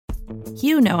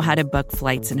You know how to book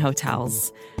flights and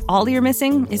hotels. All you're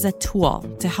missing is a tool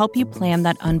to help you plan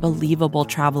that unbelievable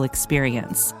travel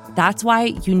experience. That's why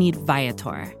you need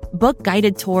Viator. Book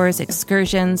guided tours,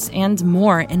 excursions, and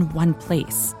more in one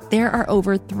place. There are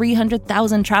over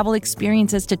 300,000 travel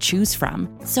experiences to choose from,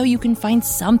 so you can find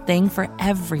something for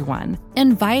everyone.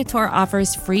 And Viator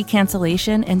offers free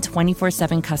cancellation and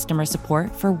 24/7 customer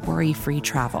support for worry-free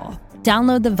travel.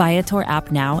 Download the Viator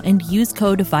app now and use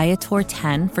code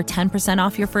Viator10 for 10%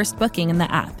 off your first booking in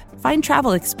the app. Find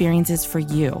travel experiences for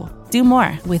you. Do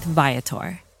more with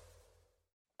Viator.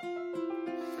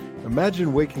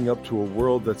 Imagine waking up to a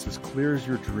world that's as clear as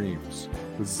your dreams.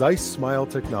 With Zeiss Smile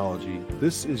technology,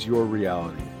 this is your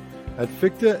reality. At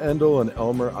Fichte, Endel, and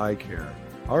Elmer Eye Care,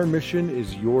 our mission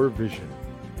is your vision.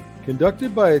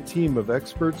 Conducted by a team of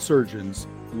expert surgeons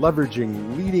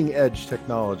leveraging leading-edge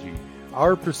technology,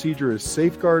 our procedure is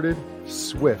safeguarded,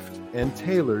 swift, and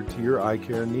tailored to your eye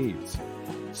care needs.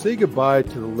 Say goodbye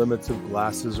to the limits of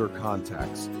glasses or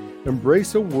contacts.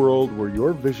 Embrace a world where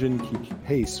your vision keeps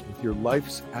pace with your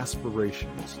life's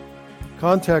aspirations.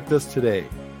 Contact us today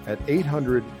at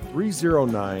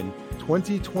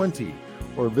 800-309-2020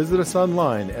 or visit us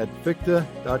online at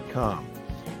Fichte.com.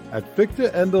 At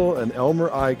Fichte, Endel, and Elmer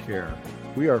Eye Care,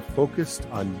 we are focused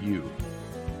on you.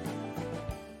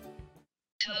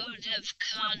 Code of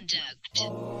conduct.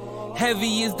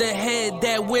 Heavy is the head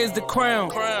that wears the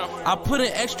crown. I put in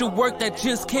extra work that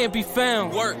just can't be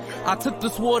found. I took the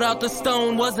sword out the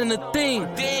stone, wasn't a thing.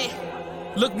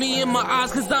 Look me in my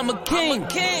eyes cause I'm a king.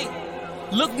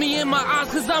 Look me in my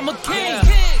eyes cause I'm a king.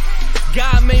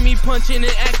 God made me punch in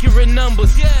inaccurate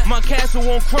numbers. My castle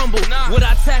won't crumble. What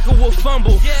I tackle will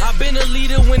fumble. I've been a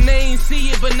leader when they ain't see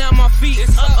it, but now my feet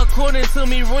is up. According to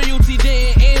me, royalty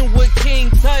didn't end with King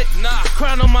Tut.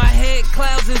 Crown on my head,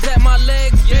 clouds is at my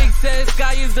legs. Big says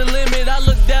sky is the limit. I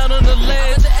look down on the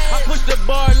ledge. I push the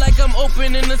bar like I'm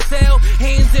opening a cell.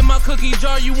 Hands in my cookie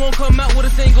jar, you won't come out with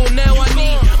a single nail. I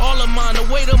need all of mine. The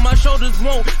weight of my shoulders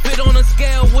won't fit on a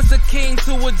scale. What's a king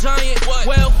to a giant?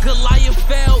 Well, Goliath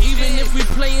fell. Even if we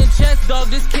playin' chess, dog,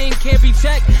 this king can't be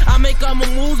checked. I make all my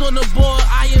moves on the board,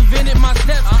 I invented my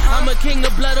steps. I'm a king,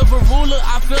 the blood of a ruler.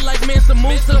 I feel like Mansa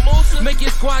Musa. Make your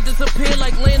squad disappear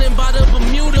like landing by the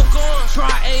Bermuda.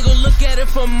 Triangle, look at it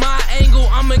from my angle.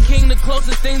 I'm a king, the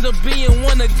closest thing to being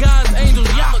one of God's angels.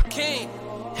 I'm a king.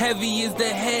 Heavy is the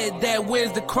head that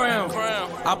wears the crown.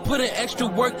 I put in extra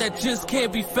work that just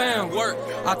can't be found.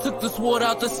 I took the sword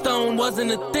out the stone,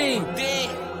 wasn't a thing.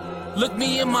 Look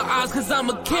me in my eyes cause I'm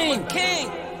a king.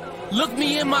 Look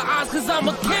me in my eyes cause I'm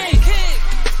a king.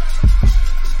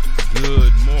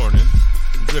 Good morning,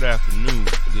 good afternoon,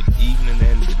 good evening,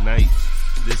 and good night.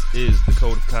 This is the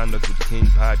Code of Conduct with the King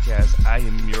podcast. I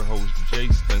am your host, Jay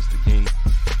Spencer King,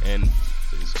 and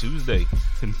it's Tuesday,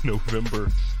 November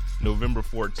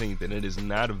 14th, and it is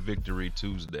not a Victory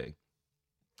Tuesday.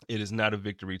 It is not a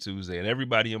Victory Tuesday, and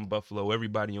everybody in Buffalo,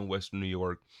 everybody in Western New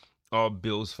York, all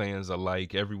Bills fans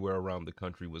alike everywhere around the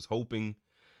country was hoping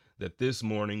that this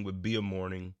morning would be a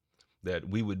morning that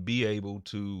we would be able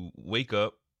to wake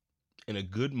up in a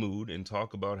good mood and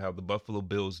talk about how the Buffalo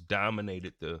Bills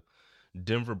dominated the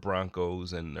Denver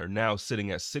Broncos and are now sitting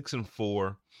at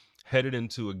 6-4, headed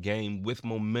into a game with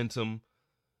momentum.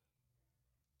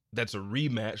 That's a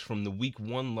rematch from the week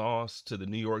 1 loss to the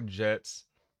New York Jets,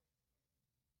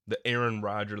 the Aaron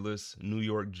Rodgers-less New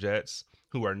York Jets,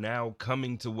 who are now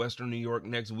coming to Western New York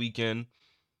next weekend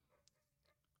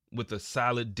with a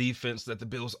solid defense that the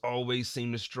Bills always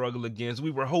seem to struggle against.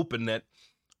 We were hoping that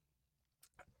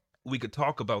we could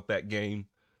talk about that game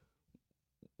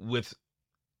with,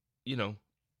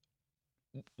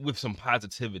 with some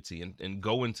positivity and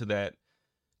go into that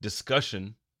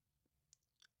discussion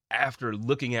after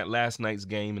looking at last night's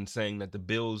game and saying that the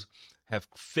Bills have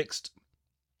fixed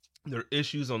their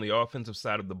issues on the offensive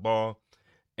side of the ball,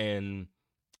 and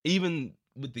even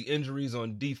with the injuries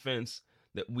on defense,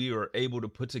 that we are able to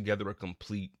put together a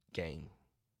complete game.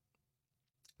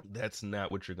 That's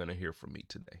not what you're going to hear from me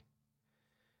today.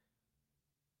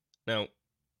 Now,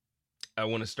 I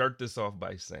want to start this off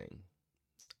by saying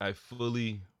I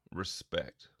fully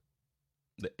respect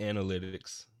the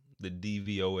analytics, the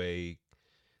DVOA,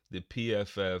 the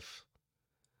PFF,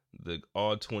 the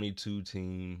All-22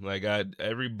 team,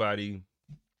 everybody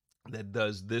that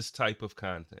does this type of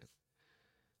content.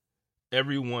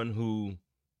 Everyone who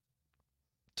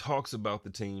talks about the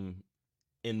team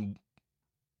in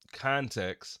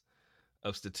context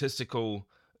of statistical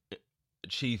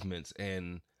achievements.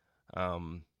 And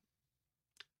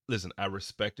listen, I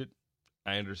respect it.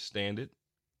 I understand it.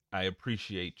 I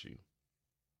appreciate you.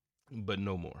 But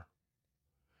no more.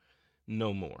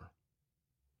 No more.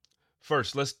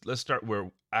 First, let's start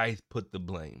where I put the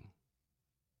blame.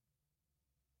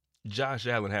 Josh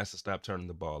Allen has to stop turning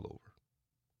the ball over.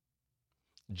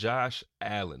 Josh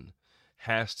Allen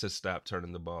has to stop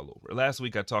turning the ball over. Last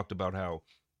week I talked about how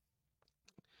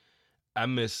I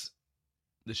miss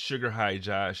the sugar high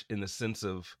Josh in the sense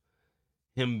of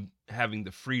him having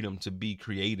the freedom to be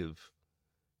creative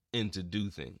and to do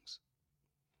things.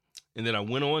 And then I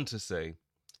went on to say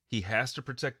he has to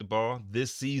protect the ball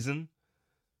this season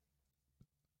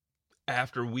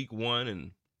after week 1,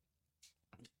 and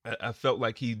I felt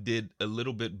like he did a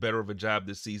little bit better of a job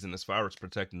this season as far as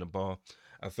protecting the ball.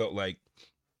 I felt like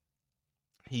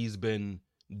he's been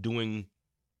doing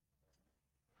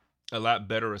a lot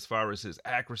better as far as his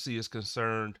accuracy is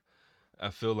concerned. I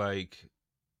feel like,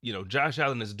 Josh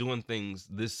Allen is doing things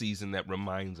this season that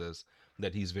reminds us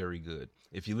that he's very good.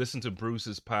 If you listen to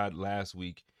Bruce's pod last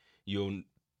week, you'll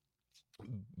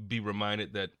be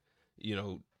reminded that,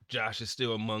 Josh is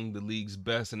still among the league's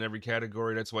best in every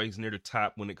category. That's why he's near the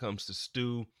top when it comes to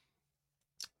Stu.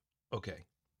 Okay.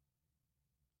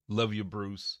 Love you,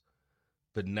 Bruce,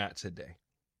 but not today.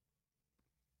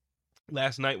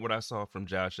 Last night, what I saw from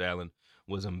Josh Allen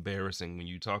was embarrassing when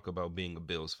you talk about being a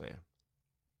Bills fan.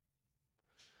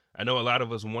 I know a lot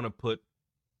of us want to put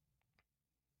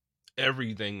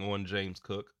everything on James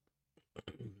Cook.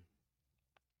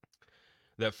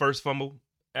 That first fumble,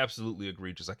 absolutely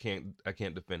egregious. I can't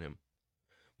defend him.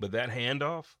 But that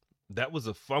handoff, that was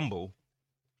a fumble,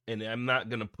 and I'm not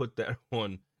going to put that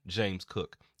on James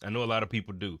Cook. I know a lot of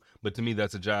people do, but to me,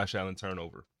 that's a Josh Allen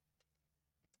turnover.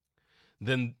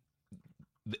 Then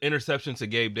the interception to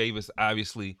Gabe Davis,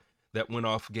 obviously, that went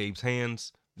off Gabe's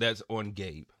hands. That's on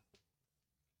Gabe.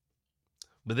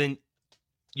 But then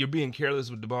you're being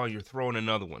careless with the ball and you're throwing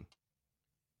another one.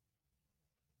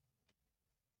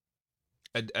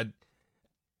 The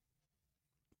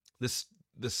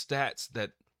stats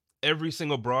that every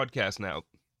single broadcast now,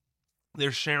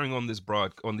 they're sharing on these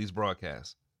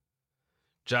broadcasts.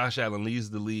 Josh Allen leads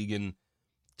the league in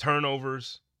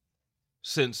turnovers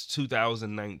since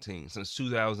 2019, since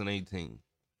 2018.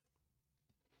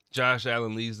 Josh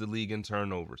Allen leads the league in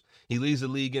turnovers. He leads the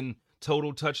league in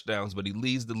total touchdowns, but he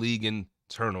leads the league in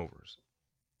turnovers.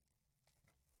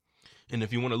 And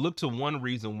if you want to look to one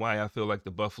reason why I feel like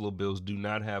the Buffalo Bills do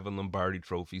not have a Lombardi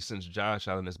trophy since Josh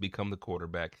Allen has become the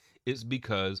quarterback, it's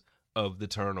because of the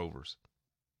turnovers.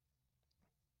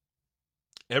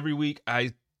 Every week,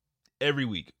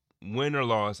 win or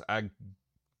loss, I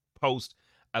post,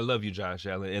 I love you, Josh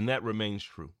Allen, and that remains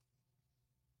true.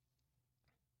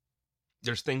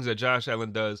 There's things that Josh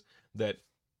Allen does that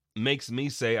makes me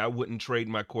say I wouldn't trade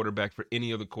my quarterback for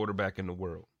any other quarterback in the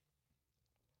world.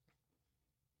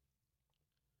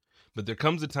 But there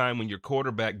comes a time when your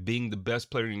quarterback being the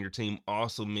best player in your team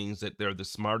also means that they're the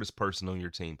smartest person on your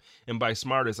team. And by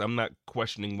smartest, I'm not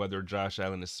questioning whether Josh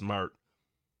Allen is smart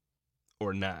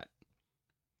or not.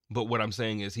 But what I'm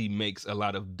saying is he makes a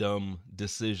lot of dumb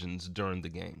decisions during the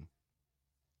game.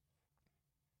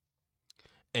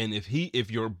 And if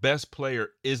your best player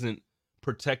isn't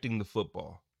protecting the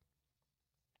football,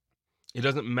 it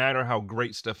doesn't matter how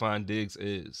great Stefon Diggs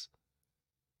is.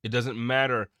 It doesn't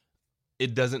matter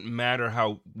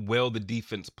how well the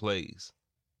defense plays.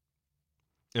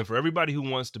 And for everybody who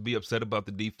wants to be upset about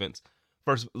the defense,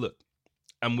 first, look,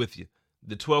 I'm with you.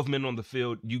 The 12 men on the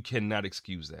field, you cannot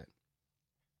excuse that.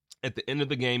 At the end of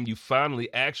the game, you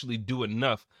finally actually do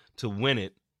enough to win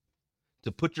it,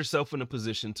 to put yourself in a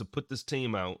position to put this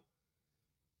team out,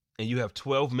 and you have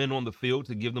 12 men on the field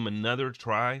to give them another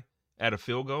try at a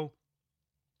field goal.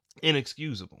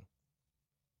 Inexcusable.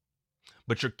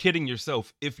 But you're kidding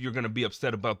yourself if you're going to be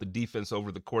upset about the defense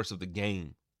over the course of the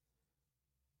game.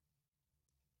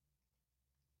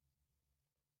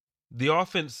 The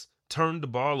offense turned the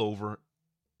ball over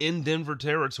in Denver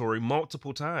territory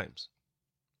multiple times,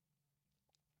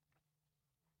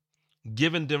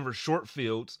 giving Denver short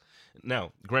fields.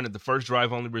 Now, granted, the first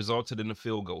drive only resulted in a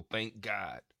field goal. Thank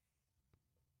God.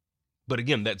 But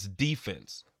again, that's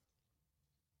defense.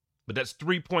 But that's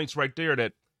 3 points right there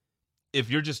that if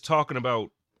you're just talking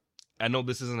about, I know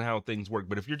this isn't how things work,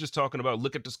 but if you're just talking about,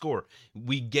 look at the score.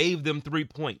 We gave them 3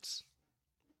 points.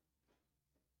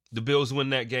 The Bills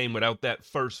win that game without that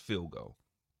first field goal.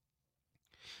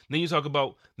 Then you talk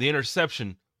about the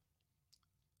interception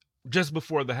just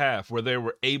before the half where they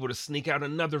were able to sneak out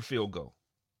another field goal.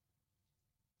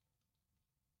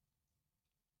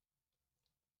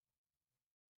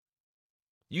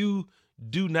 You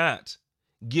do not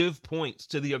give points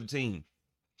to the other team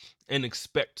and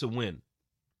expect to win.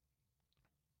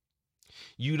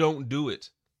 You don't do it.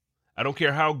 I don't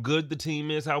care how good the team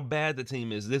is, how bad the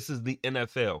team is. This is the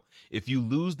NFL. If you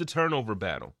lose the turnover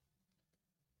battle,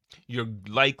 you're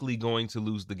likely going to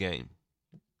lose the game.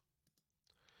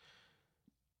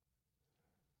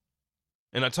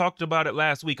 And I talked about it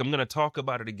last week. I'm going to talk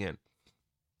about it again.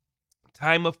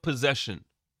 Time of possession.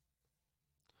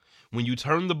 When you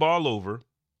turn the ball over,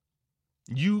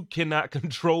 you cannot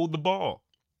control the ball.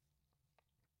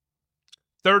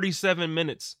 37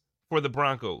 minutes for the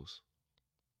Broncos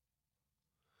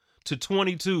to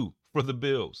 22 for the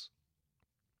Bills.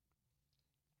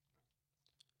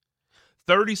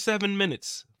 37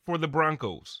 minutes for the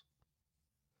Broncos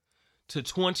to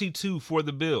 22 for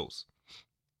the Bills.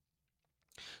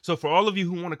 So for all of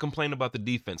you who want to complain about the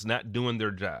defense not doing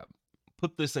their job,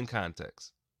 put this in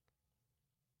context.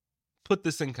 Put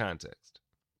this in context.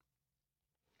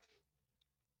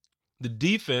 The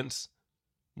defense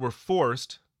were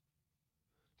forced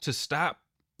to stop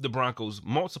the Broncos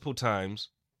multiple times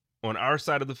on our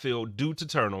side of the field due to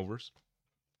turnovers.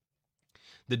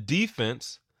 The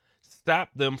defense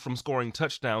stopped them from scoring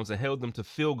touchdowns and held them to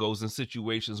field goals in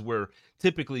situations where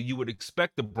typically you would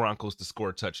expect the Broncos to score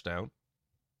a touchdown.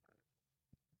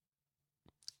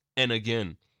 And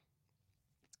again,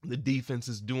 the defense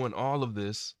is doing all of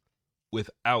this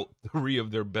without 3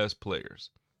 of their best players.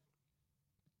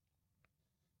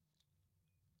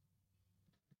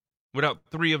 Without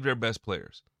 3 of their best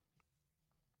players.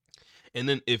 And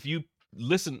then if you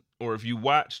listen or if you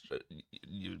watched,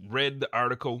 you read the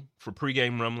article for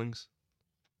Pregame Rumblings,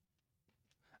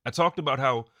 I talked about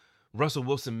how Russell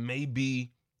Wilson may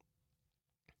be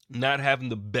not having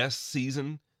the best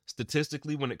season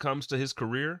statistically when it comes to his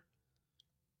career.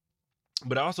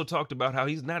 But I also talked about how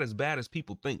he's not as bad as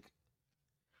people think.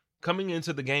 Coming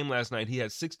into the game last night, he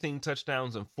had 16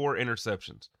 touchdowns and 4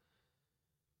 interceptions.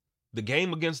 The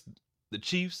game against the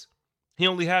Chiefs, he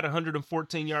only had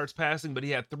 114 yards passing, but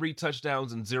he had 3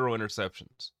 touchdowns and 0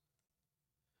 interceptions.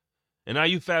 And now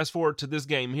you fast forward to this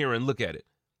game here and look at it.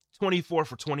 24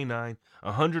 for 29,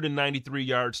 193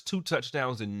 yards, 2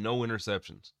 touchdowns, and no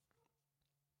interceptions.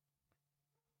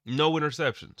 No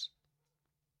interceptions.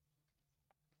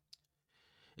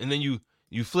 And then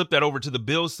you flip that over to the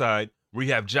Bills side where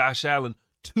you have Josh Allen,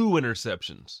 2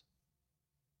 interceptions.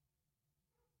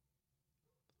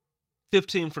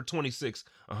 15 for 26,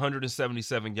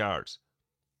 177 yards.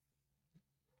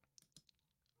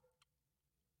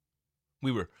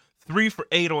 We were 3 for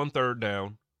 8 on 3rd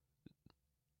down.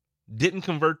 Didn't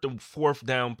convert the 4th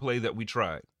down play that we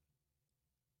tried.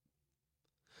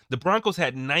 The Broncos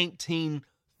had 19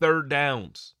 3rd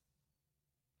downs.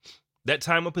 That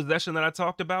time of possession that I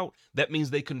talked about, that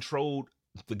means they controlled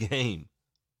the game.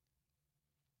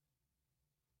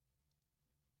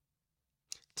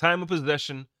 Time of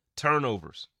possession,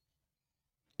 turnovers.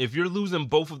 If you're losing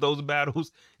both of those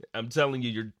battles, I'm telling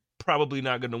you, you're probably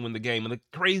not going to win the game. And the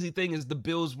crazy thing is the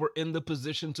Bills were in the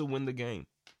position to win the game.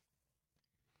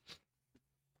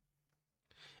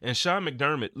 And Sean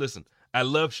McDermott, listen, I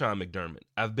love Sean McDermott.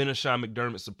 I've been a Sean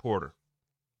McDermott supporter.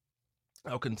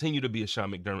 I'll continue to be a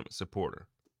Sean McDermott supporter.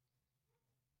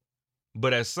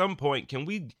 But at some point, can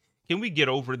we get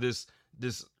over this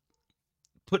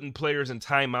putting players in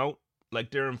timeout like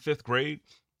they're in 5th grade?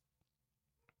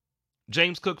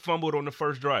 James Cook fumbled on the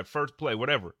first drive, first play,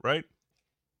 whatever, right?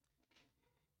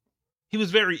 He was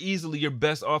very easily your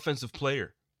best offensive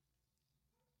player.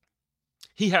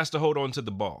 He has to hold on to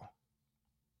the ball.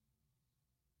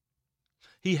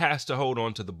 He has to hold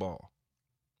on to the ball.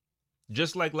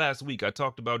 Just like last week, I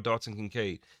talked about Dalton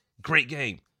Kincaid. Great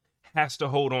game. Has to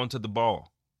hold on to the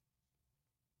ball.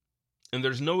 And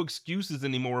there's no excuses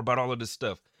anymore about all of this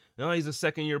stuff. No, he's a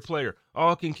 2nd-year player.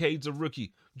 Oh, Kincaid's a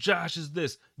rookie. Josh is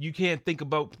this. You can't think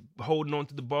about holding on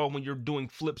to the ball when you're doing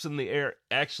flips in the air.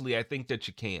 Actually, I think that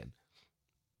you can.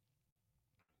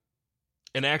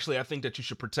 And actually, I think that you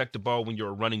should protect the ball when you're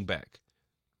a running back.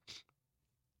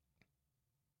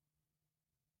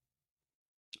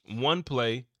 One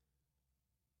play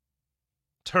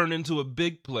turned into a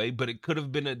big play, but it could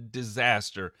have been a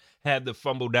disaster had the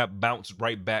fumble that bounced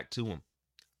right back to him.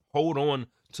 Hold on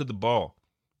to the ball.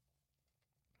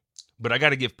 But I got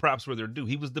to give props where they're due.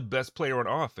 He was the best player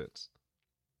on offense.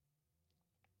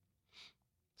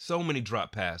 So many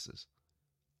drop passes.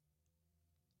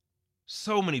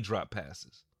 So many drop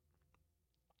passes.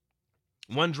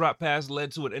 One drop pass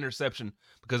led to an interception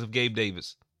because of Gabe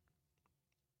Davis.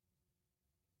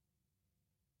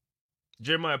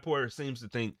 Jeremiah Poyer seems to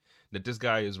think that this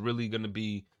guy is really going to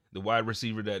be the wide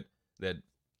receiver that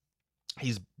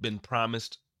he's been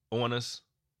promised on us.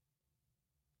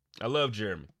 I love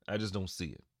Jeremy. I just don't see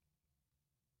it.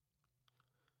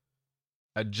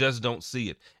 I just don't see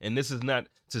it. And this is not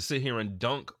to sit here and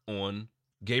dunk on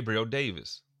Gabriel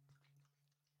Davis.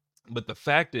 But the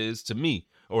fact is, to me,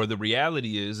 or the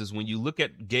reality is when you look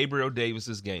at Gabriel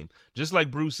Davis's game, just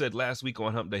like Bruce said last week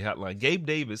on Hump Day Hotline, Gabe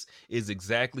Davis is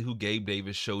exactly who Gabe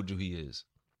Davis showed you he is.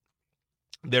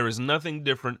 There is nothing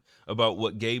different about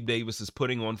what Gabe Davis is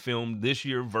putting on film this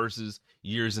year versus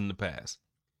years in the past.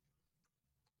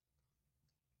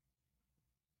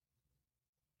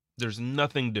 There's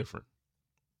nothing different.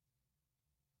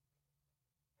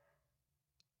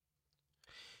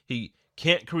 He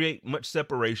can't create much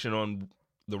separation on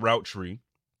the route tree.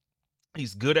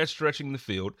 He's good at stretching the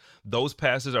field. Those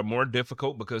passes are more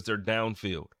difficult because they're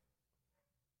downfield.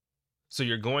 So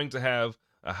you're going to have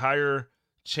a higher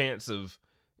chance of,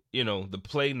 the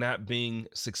play not being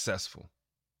successful.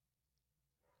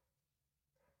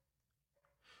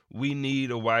 We need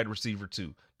a wide receiver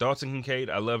too. Dalton Kincaid,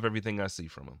 I love everything I see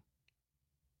from him.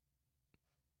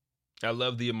 I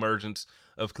love the emergence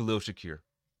of Khalil Shakir.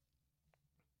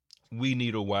 We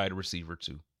need a wide receiver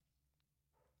too.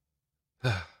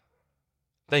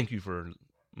 Thank you for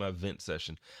my vent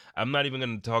session. I'm not even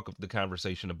going to talk the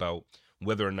conversation about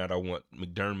whether or not I want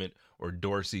McDermott or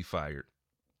Dorsey fired.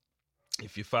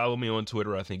 If you follow me on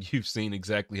Twitter, I think you've seen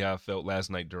exactly how I felt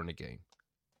last night during the game.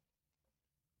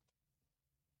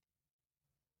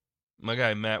 My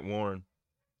guy Matt Warren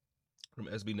from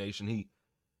SB Nation,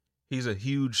 he's a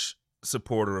huge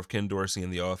supporter of Ken Dorsey in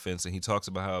the offense, and he talks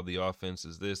about how the offense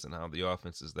is this and how the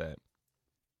offense is that.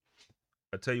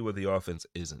 I tell you what the offense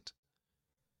isn't.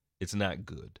 It's not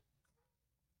good.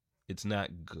 It's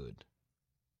not good.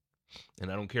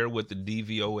 And I don't care what the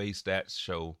DVOA stats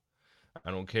show.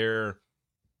 I don't care.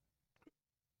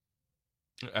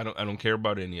 I don't care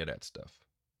about any of that stuff.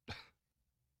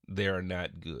 They are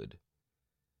not good.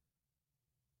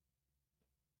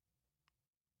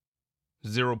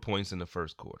 0 points in the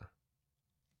first quarter.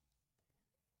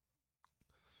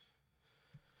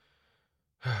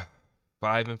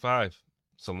 5-5.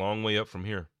 It's a long way up from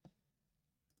here.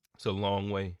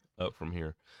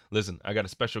 Listen, I got a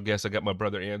special guest. I got my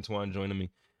brother Antoine joining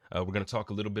me. We're going to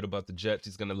talk a little bit about the Jets.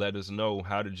 He's going to let us know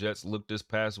how the Jets looked this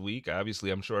past week. Obviously,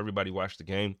 I'm sure everybody watched the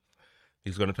game.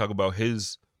 He's going to talk about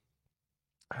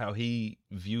how he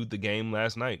viewed the game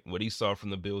last night, what he saw from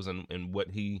the Bills, and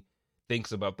what he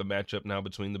thinks about the matchup now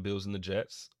between the Bills and the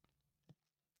Jets.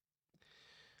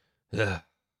 Hey,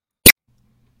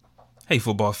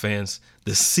 football fans,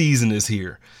 the season is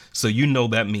here. So you know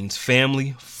that means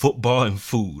family, football, and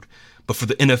food. But for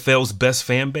the NFL's best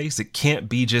fan base, it can't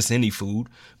be just any food.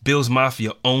 Bills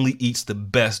Mafia only eats the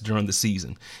best during the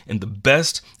season. And the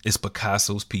best is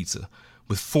Picasso's Pizza.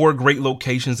 With 4 great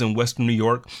locations in Western New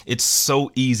York, it's so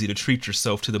easy to treat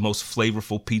yourself to the most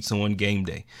flavorful pizza on game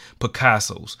day.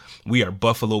 Picasso's. We are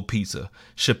Buffalo Pizza,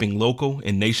 shipping local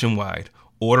and nationwide.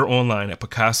 Order online at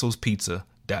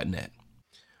picassospizza.net.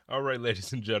 All right,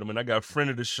 ladies and gentlemen, I got a friend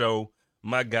of the show,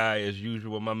 my guy as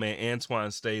usual, my man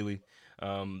Antoine Staley.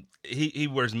 He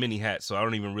wears many hats, so I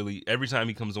don't even really, every time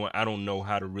he comes on, I don't know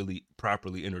how to really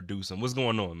properly introduce him. What's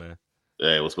going on, man?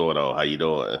 Hey, what's going on? How you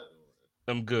doing?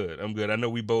 I'm good. I know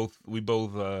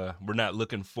we're not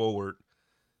looking forward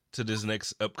to this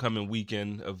next upcoming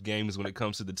weekend of games when it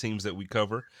comes to the teams that we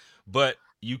cover, but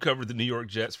you covered the New York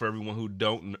Jets. For everyone who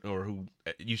don't, or who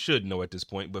you should know at this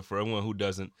point, but for everyone who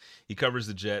doesn't, he covers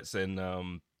the Jets, and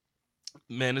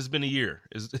man, it's been a year.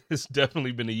 It's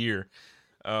definitely been a year.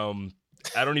 I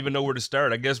don't even know where to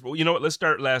start. I guess, you know what? Let's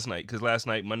start last night, because last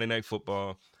night, Monday Night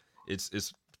Football,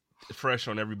 it's fresh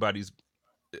on everybody's.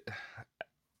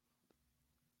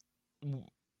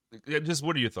 Just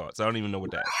what are your thoughts? I don't even know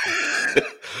what that is.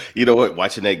 You know what?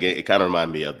 Watching that game, it kind of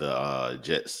reminded me of the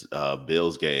Jets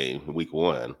Bills game week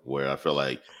 1, where I feel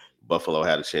like Buffalo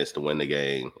had a chance to win the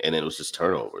game, and it was just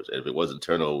turnovers. And if it wasn't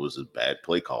turnovers, it was bad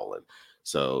play calling.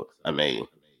 So, I mean,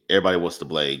 everybody wants to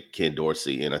blame Ken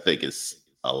Dorsey, and I think has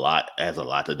a lot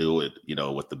to do with,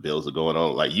 what the Bills are going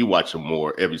on. Like, you watch them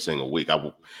more every single week.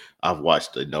 I've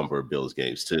watched a number of Bills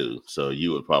games too, so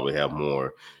you would probably have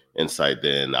more insight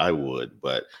than I would,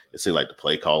 but it seemed like the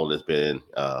play calling has been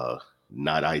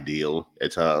not ideal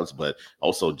at times, but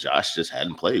also Josh just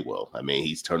hadn't played well. I mean,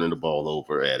 he's turning the ball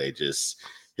over at a just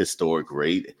historic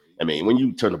rate. I mean, when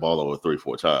you turn the ball over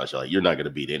 3-4 times, you're not going to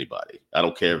beat anybody. I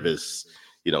don't care if it's,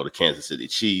 the Kansas City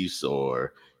Chiefs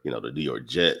or, the New York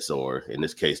Jets, or in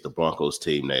this case, the Broncos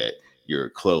team that you're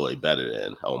clearly better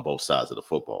than on both sides of the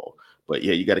football. But,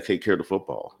 yeah, you got to take care of the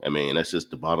football. I mean, that's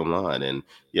just the bottom line. And,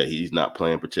 yeah, he's not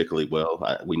playing particularly well.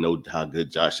 We know how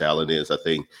good Josh Allen is. I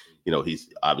think, he's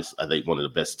obviously, I think, one of the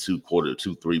best 3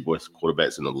 best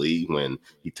quarterbacks in the league when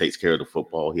he takes care of the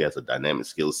football. He has a dynamic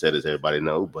skill set, as everybody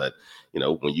knows. But,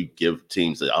 when you give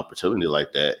teams the opportunity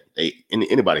like that,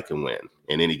 anybody can win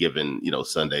in any given,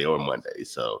 Sunday or Monday.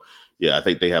 So, yeah, I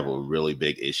think they have a really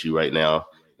big issue right now.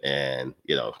 And,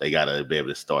 they got to be able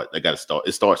to start. They got to start.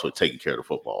 It starts with taking care of the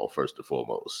football first and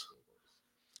foremost.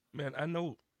 Man, I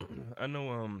know,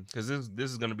 because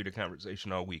this is going to be the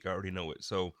conversation all week. I already know it.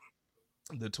 So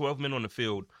the 12 men on the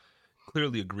field,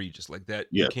 clearly egregious like that.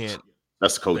 Yes, you can't.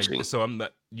 That's coaching. Like, so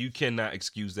you cannot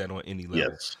excuse that on any level.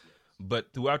 Yes.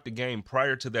 But throughout the game,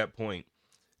 prior to that point,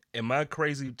 am I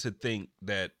crazy to think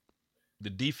that the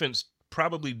defense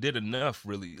probably did enough,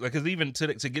 really? Like, because even to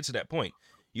get to that point,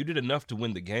 you did enough to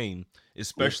win the game.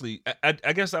 Especially,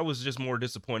 I guess I was just more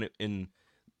disappointed in.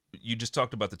 You just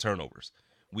talked about the turnovers.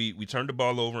 We turned the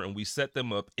ball over and we set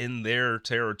them up in their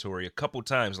territory a couple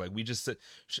times. Like, we just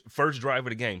first drive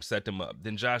of the game, set them up.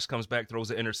 Then Josh comes back,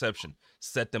 throws an interception,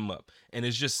 set them up. And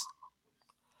it's just,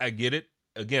 I get it.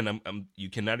 Again, you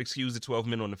cannot excuse the 12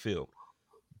 men on the field.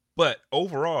 But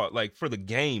overall, like, for the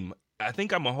game, I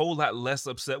think I'm a whole lot less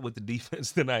upset with the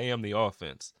defense than I am the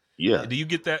offense. Yeah. Do you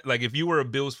get that? Like, if you were a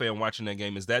Bills fan watching that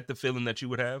game, is that the feeling that you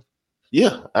would have?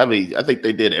 Yeah, I mean, I think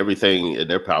they did everything in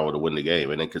their power to win the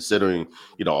game. And then considering,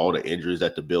 all the injuries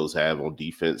that the Bills have on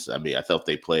defense, I mean, I thought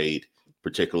they played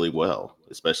particularly well,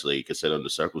 especially considering the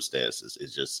circumstances.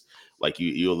 It's just like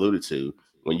you alluded to,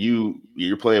 when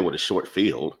you're playing with a short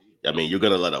field, I mean, you're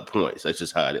going to let up points. That's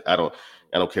just how I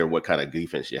don't care what kind of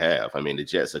defense you have. I mean, the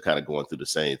Jets are kind of going through the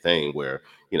same thing where,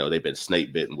 they've been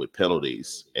snake bitten with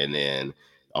penalties, and then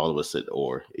all of a sudden,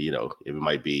 or, it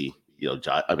might be,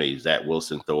 Zach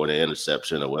Wilson throwing an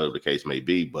interception or whatever the case may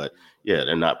be. But, yeah,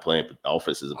 they're not playing –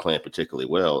 offense isn't playing particularly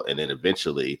well. And then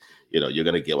eventually, you're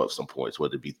going to give up some points,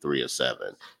 whether it be 3 or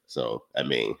 7. So, I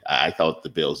mean, I thought the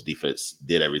Bills' defense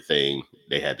did everything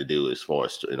they had to do as far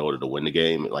as in order to win the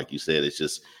game. Like you said, it's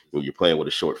just when you're playing with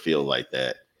a short field like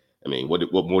that, I mean, what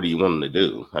more do you want them to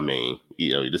do? I mean,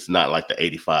 it's not like the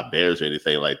 85 Bears or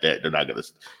anything like that. They're not going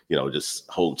to, just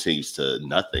hold teams to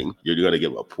nothing. You're going to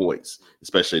give up points,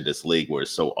 especially in this league where it's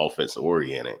so offense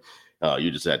oriented. You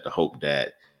just have to hope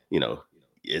that,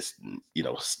 it's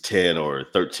 10 or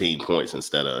 13 points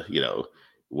instead of,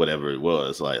 whatever it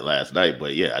was like last night.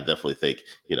 But yeah, I definitely think,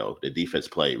 the defense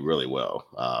played really well.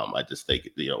 I just think,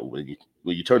 when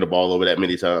you turn the ball over that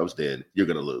many times, then you're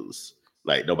going to lose.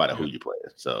 Like, no matter who you play.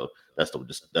 So that's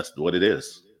what it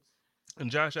is. And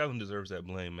Josh Allen deserves that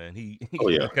blame, man. He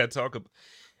yeah. Like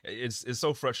it's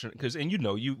so frustrating because, and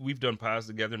we've done pods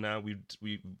together now. We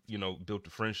built a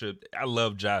friendship. I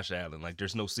love Josh Allen. Like,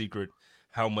 there's no secret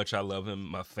how much I love him.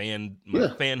 My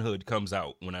fanhood comes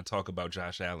out when I talk about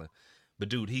Josh Allen. But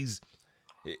dude, he's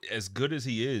as good as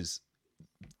he is.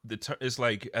 It's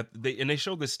like they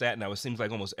show this stat now. It seems like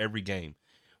almost every game,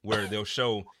 where they'll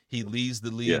show he leads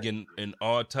the league in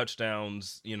all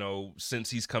touchdowns, since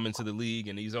he's come into the league,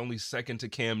 and he's only second to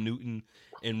Cam Newton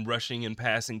in rushing and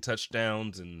passing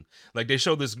touchdowns. And like, they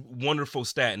show this wonderful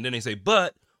stat, and then they say,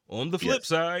 but on the flip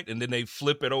side, and then they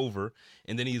flip it over,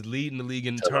 and then he's leading the league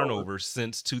in turnovers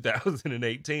since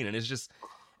 2018. And it's just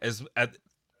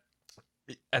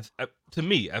to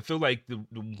me, I feel like the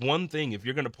one thing, if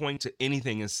you're going to point to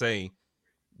anything and say,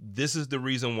 this is the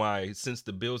reason why, since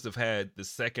the Bills have had the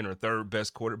second or third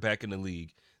best quarterback in the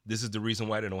league, this is the reason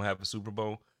why they don't have a Super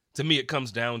Bowl. To me, it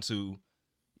comes down to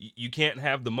you can't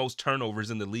have the most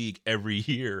turnovers in the league every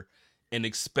year and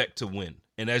expect to win.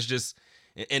 And that's just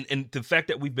and the fact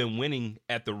that we've been winning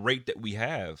at the rate that we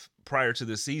have prior to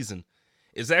this season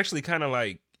is actually kind of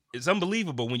like, it's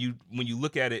unbelievable when you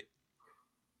look at it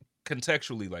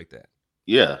contextually like that.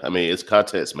 Yeah, I mean, it's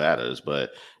context matters,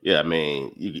 but yeah, I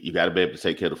mean, you got to be able to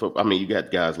take care of the football. I mean, you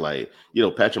got guys like,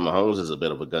 Patrick Mahomes is a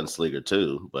bit of a gunslinger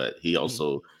too, but he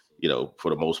also, for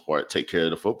the most part, take care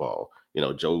of the football.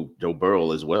 Joe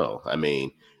Burrow as well. I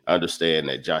mean, I understand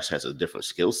that Josh has a different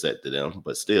skill set to them,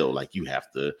 but still, like, you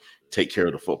have to take care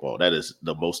of the football. That is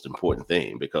the most important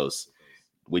thing, because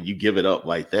when you give it up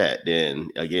like that, then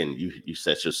again, you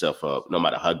set yourself up, no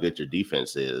matter how good your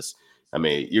defense is. I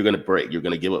mean, you're going to break. You're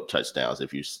going to give up touchdowns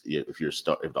if the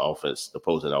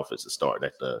opposing offense is starting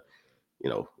at the,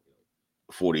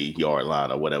 40-yard line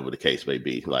or whatever the case may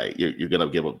be. Like, you're going to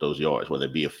give up those yards, whether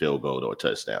it be a field goal or a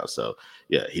touchdown. So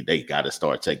yeah, they got to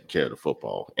start taking care of the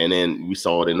football. And then we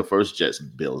saw it in the first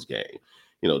Jets-Bills game.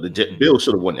 The Bills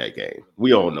should have won that game.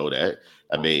 We all know that.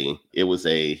 I mean, it was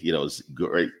a,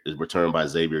 great return by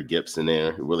Xavier Gipson there.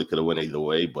 It really could have went either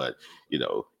way. But,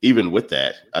 even with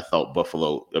that, I thought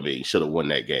Buffalo, should have won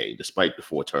that game, despite the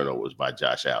 4 turnovers by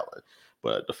Josh Allen.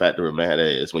 But the fact of the matter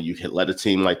is, when you can let a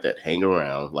team like that hang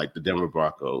around, like the Denver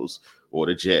Broncos or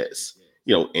the Jets,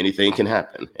 anything can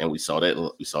happen. And we saw that.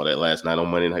 We saw that last night on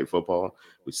Monday Night Football.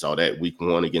 We saw that week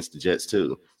 1 against the Jets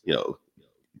too.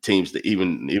 Teams that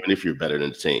even if you're better than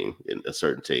the team in a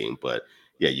certain team, but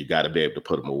yeah, you got to be able to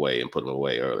put them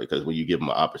away early, because when you give them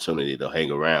an opportunity to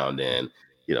hang around, then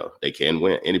they can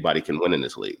win. Anybody can win in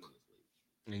this league.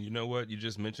 And you know what? You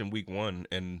just mentioned week 1,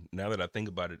 and now that I think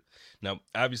about it, now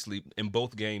obviously in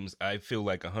both games, I feel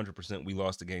like 100% we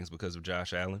lost the games because of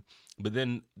Josh Allen. But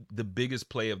then the biggest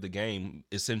play of the game,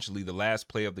 essentially the last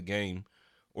play of the game,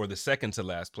 or the second to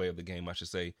last play of the game, I should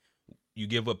say, you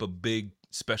give up a big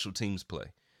special teams play.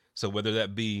 So whether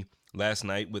that be last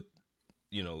night with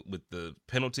the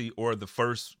penalty, or the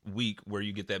first week where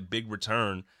you get that big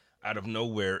return out of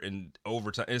nowhere in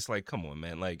overtime, it's like, come on,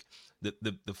 man. Like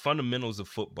the fundamentals of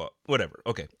football, whatever.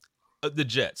 Okay. The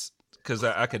Jets, because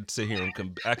I could sit here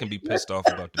and I can be pissed off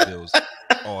about the Bills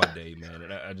all day, man.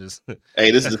 And I just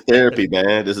hey, this is therapy,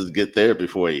 man. This is good therapy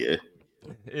for you.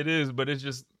 It is, but it's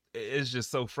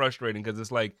just so frustrating, because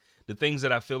it's like the things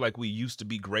that I feel like we used to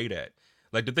be great at,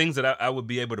 like the things that I would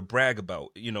be able to brag about,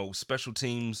 special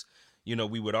teams.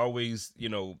 We would always,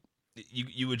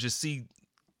 you would just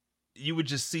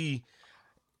see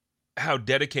how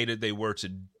dedicated they were to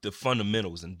the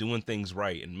fundamentals and doing things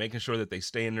right and making sure that they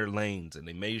stay in their lanes, and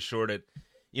they made sure that,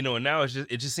 and now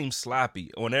it just seems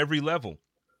sloppy on every level.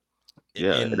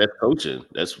 Yeah, and that's coaching.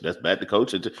 That's bad to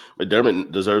coaching.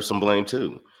 McDermott deserves some blame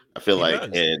too. I feel like, does.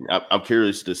 and I'm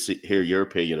curious to hear your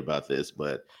opinion about this,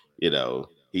 but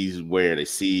he's wearing a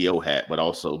CEO hat, but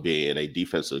also being a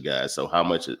defensive guy. So how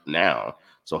much is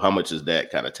that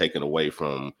kind of taken away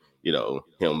from,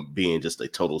 him being just a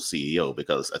total CEO?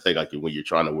 Because I think, like, when you're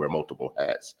trying to wear multiple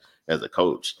hats as a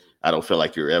coach, I don't feel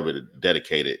like you're ever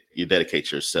you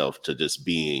dedicate yourself to just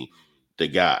being the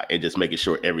guy and just making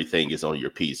sure everything is on your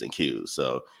P's and Q's.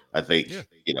 So I think,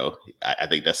 I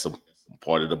think that's some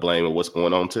part of the blame of what's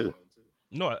going on too.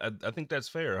 No, I think that's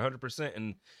fair, 100%.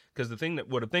 And because the thing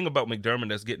about McDermott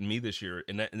that's getting me this year,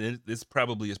 and this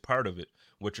probably is part of it,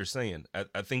 what you're saying.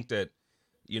 I think that,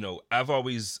 I've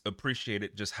always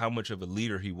appreciated just how much of a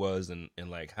leader he was, and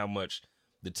like how much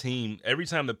the team, every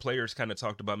time the players kind of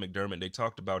talked about McDermott, they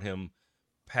talked about him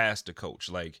past the coach.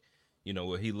 Like,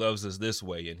 he loves us this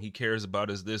way, and he cares about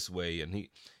us this way. And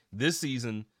this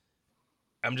season,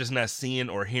 I'm just not seeing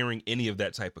or hearing any of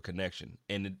that type of connection.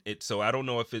 And so I don't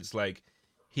know if it's like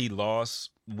he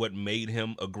lost what made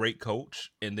him a great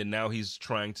coach, and then now he's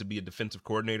trying to be a defensive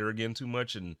coordinator again too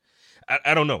much. And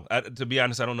I don't know. To be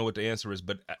honest, I don't know what the answer is,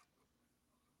 but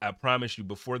I promise you,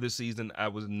 before this season, I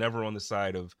was never on the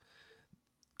side of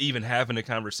even having a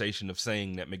conversation of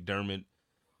saying that McDermott,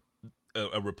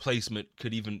 a replacement,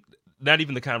 could even, not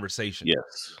even the conversation.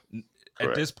 Yes.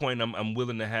 At this point, I'm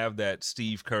willing to have that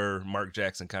Steve Kerr, Mark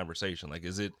Jackson conversation. Like,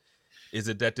 is it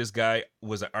that this guy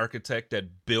was an architect that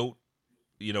built,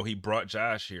 he brought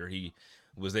Josh here. He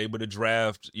was able to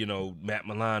draft, Matt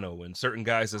Milano and certain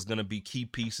guys that's going to be key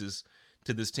pieces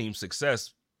to this team's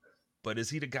success. But is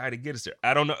he the guy to get us there?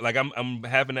 I don't know. Like, I'm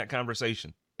having that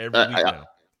conversation every week now.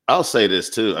 I'll say this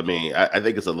too. I mean, I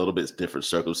think it's a little bit different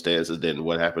circumstances than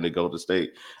what happened at Golden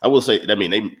State. I will say, I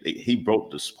mean, he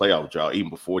broke this playoff drought even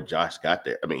before Josh got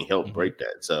there. I mean, he helped break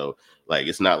that. So, like,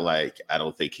 it's not like I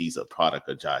don't think he's a product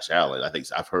of Josh Allen. I think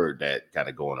I've heard that kind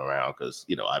of going around because,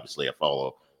 obviously I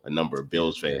follow a number of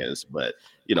Bills fans, but,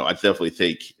 I definitely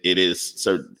think it is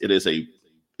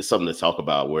something to talk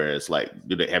about where it's like,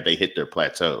 have they hit their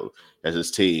plateau? Has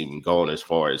his team gone as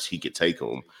far as he could take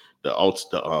them? The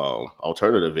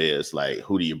alternative is, like,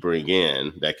 who do you bring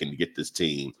in that can get this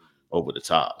team over the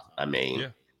top? I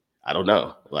mean, I don't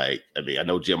know. Like, I mean, I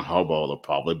know Jim Harbaugh will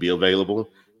probably be available,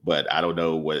 but I don't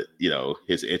know what,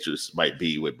 his interest might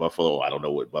be with Buffalo. I don't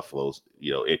know what Buffalo's,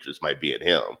 interest might be in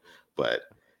him. But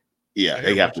yeah,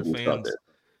 they have to do something.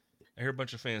 I hear a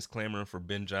bunch of fans clamoring for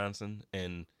Ben Johnson,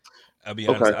 and I'll be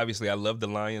honest, obviously I love the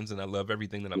Lions and I love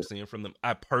everything that I'm seeing from them.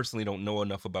 I personally don't know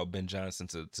enough about Ben Johnson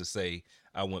to say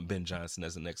I want Ben Johnson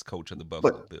as the next coach of the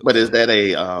Buffalo Bills. But is that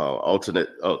a alternate?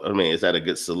 I mean, is that a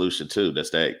good solution too?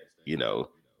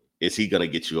 Is he going to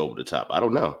get you over the top? I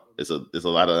don't know. There's a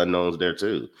lot of unknowns there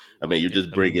too. I mean, you're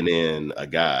just bringing in a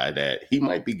guy that he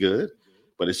might be good,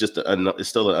 but it's just it's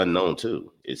still an unknown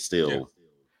too. It's still.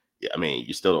 Yeah, I mean,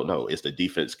 you still don't know. It's the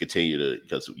defense continue to,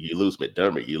 because you lose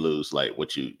McDermott, you lose like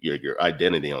your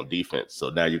identity on defense. So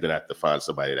now you're gonna have to find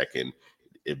somebody that can.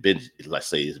 Let's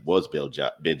say it was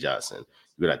Ben Johnson.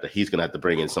 He's gonna have to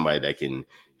bring in somebody that can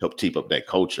help keep up that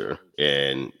culture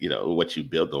and what you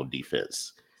build on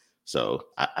defense. So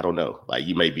I don't know. Like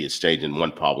you may be exchanging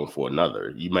one problem for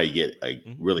another. You may get a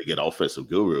really good offensive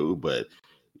guru, but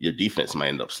your defense might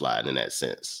end up sliding in that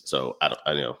sense. So I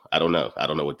don't know. I don't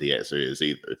know what the answer is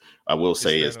either. I will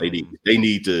say is they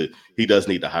need to. He does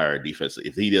need to hire a defense.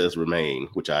 If he does remain,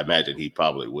 which I imagine he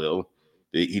probably will,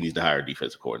 he needs to hire a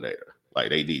defensive coordinator.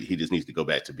 Like he just needs to go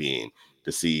back to being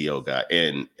the CEO guy.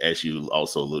 And as you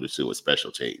also alluded to with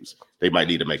special teams, they might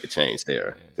need to make a change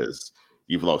there because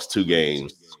you've lost 2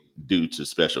 games due to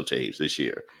special teams this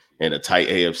year and a tight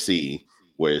AFC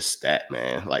where it's stat,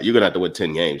 man. Like you're gonna have to win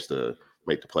 10 games to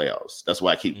make the playoffs. That's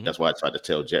why that's why I tried to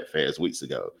tell Jet fans weeks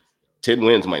ago. 10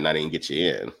 wins might not even get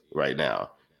you in right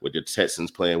now. With the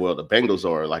Texans playing well, the Bengals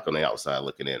are like on the outside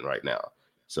looking in right now.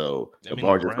 So the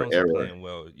margin for error. Playing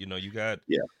well, you got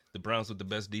the Browns with the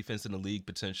best defense in the league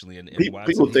potentially, and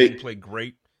Watson people think didn't play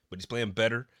great, but he's playing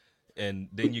better. And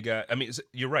then you got,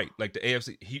 you're right. Like the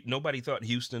AFC, nobody thought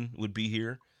Houston would be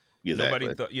here. Exactly.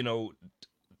 Nobody thought,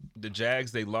 the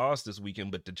Jags, they lost this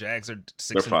weekend, but the Jags are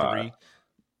 6-3.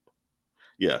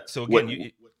 Yeah. So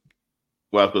again,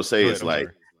 what I was going to say is like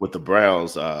with the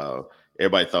Browns,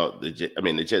 everybody thought the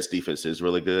Jets defense is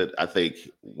really good. I think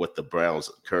what the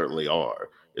Browns currently are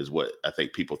is what I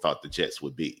think people thought the Jets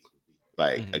would be.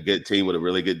 Like a good team with a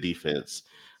really good defense,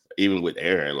 even with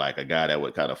Aaron, like a guy that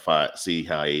would kind of see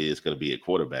how he is going to be a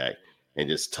quarterback and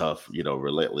just tough,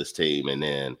 relentless team.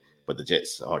 But the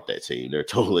Jets aren't that team. They're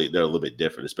a little bit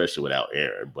different, especially without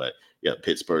Aaron. But yeah,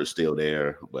 Pittsburgh's still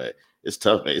there, but it's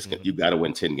tough, man. You got to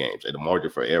win 10 games, and the margin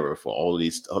for error for all of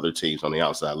these other teams on the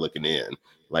outside looking in,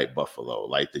 like Buffalo,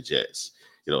 like the Jets,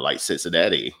 like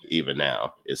Cincinnati, even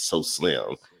now, is so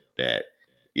slim that,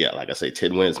 yeah, like I say,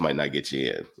 10 wins might not get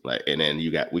you in. Like, and then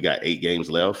we got 8 games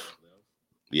left.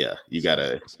 Yeah,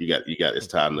 it's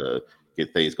time to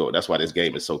get things going. That's why this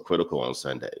game is so critical on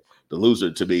Sunday. The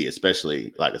loser, to me,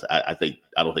 especially, like I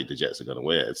don't think the Jets are going to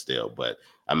win still, but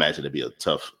I imagine it'd be a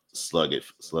tough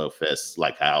slugfest,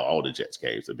 like how all the Jets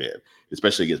games have been,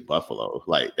 especially against Buffalo.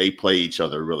 Like they play each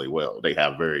other really well. They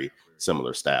have very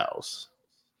similar styles.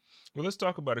 Well, let's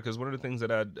talk about it because one of the things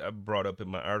that I brought up in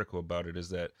my article about it is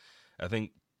that I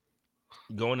think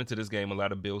going into this game, a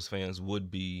lot of Bills fans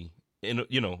would be,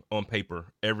 on paper,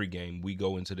 every game we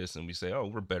go into this and we say, oh,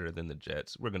 we're better than the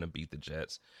Jets. We're going to beat the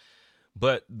Jets.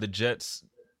 But the Jets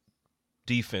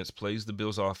defense plays the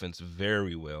Bills offense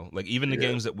very well. Like even the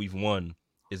games that we've won,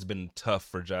 it's been tough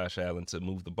for Josh Allen to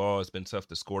move the ball. It's been tough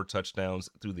to score touchdowns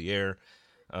through the air.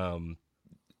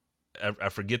 I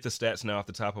forget the stats now off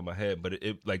the top of my head, but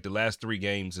it like the last 3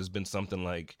 games has been something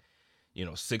like,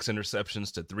 6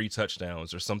 interceptions to 3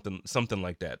 touchdowns or something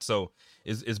like that. So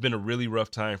it's been a really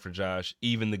rough time for Josh,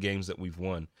 even the games that we've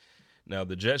won. Now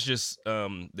the Jets just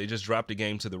dropped a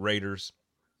game to the Raiders.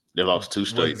 They lost 2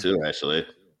 straight too, actually.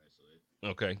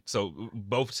 Okay, so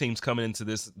both teams coming into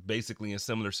this basically in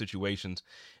similar situations,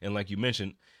 and like you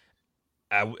mentioned,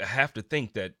 I have to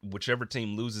think that whichever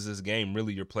team loses this game,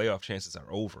 really your playoff chances are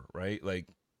over, right? Like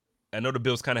I know the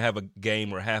Bills kind of have a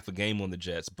game or half a game on the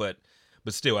Jets, but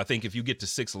still, I think if you get to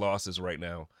 6 losses right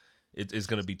now, it's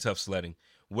going to be tough sledding.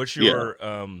 What's your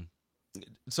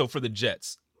so for the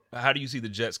Jets, how do you see the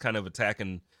Jets kind of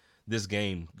attacking this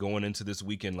game going into this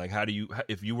weekend? Like,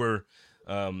 if you were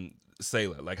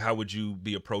Sailor, like how would you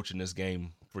be approaching this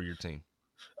game for your team?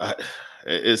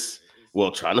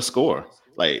 Trying to score.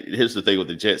 Like, here's the thing with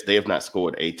the Jets. They have not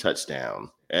scored a touchdown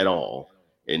at all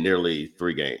in nearly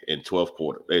 3 games, in 12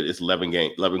 quarters. It's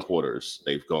 11 quarters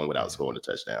they've gone without scoring a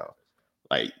touchdown.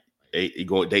 Like,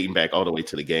 dating back all the way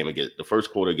to the game against the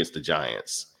first quarter against the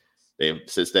Giants.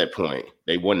 Since that point,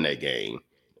 they won that game.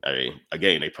 I mean, a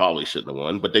game they probably shouldn't have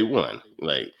won, but they won.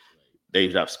 Like,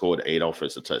 they've not scored They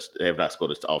have not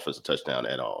scored an offensive touchdown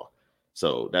at all.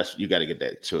 So you got to get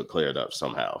that cleared up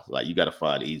somehow. Like you got to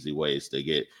find easy ways to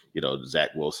get Zach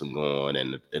Wilson going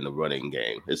in the running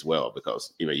game as well,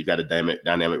 because you got a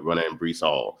dynamic runner in Breece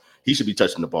Hall. He should be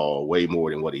touching the ball way more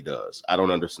than what he does. I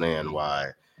don't understand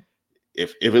why.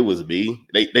 If it was me,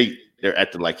 they're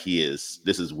acting like he is.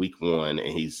 This is week 1, and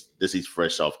he's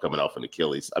fresh off coming off an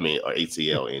Achilles. or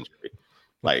ACL injury.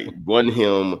 Like run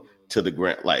him to the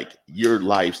ground. Like your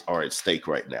lives are at stake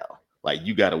right now. Like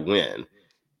you got to win.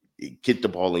 Get the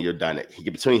ball in your dynamic.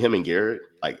 Between him and Garrett,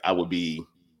 like I would be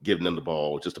giving them the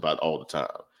ball just about all the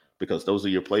time, because those are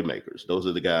your playmakers. Those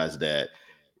are the guys that's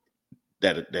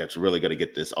really going to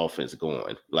get this offense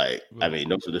going. Like, I mean,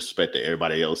 no disrespect to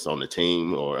everybody else on the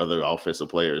team or other offensive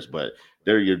players, but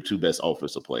they're your 2 best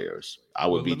offensive players. I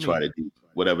would trying to do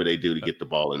whatever they do to get the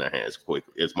ball in their hands quick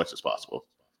as much as possible.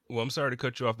 Well, I'm sorry to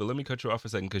cut you off, but let me cut you off a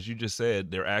second because you just said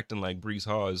they're acting like Brees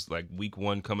Hall is like week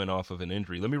one coming off of an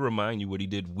injury. Let me remind you what he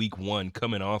did week one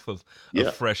coming off of a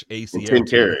Yeah, fresh and ACL 10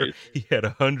 tear. carries. He had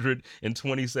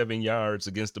 127 yards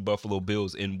against the Buffalo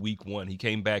Bills in week one. He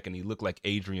came back and he looked like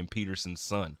Adrian Peterson's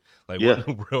son. Like, what Yeah.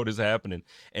 in the world is happening?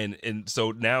 And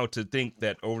so now to think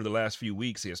that over the last few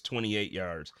weeks he has 28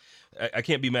 yards. I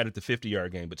can't be mad at the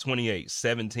 50-yard game, but 28,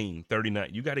 17, 39.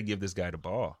 You got to give this guy the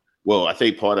ball. Well, I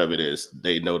think part of it is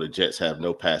they know the Jets have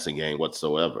no passing game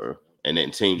whatsoever, and then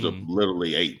teams are Mm.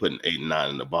 literally putting 8 and 9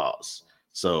 in the box.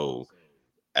 So,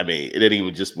 I mean, it ain't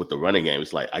even just with the running game.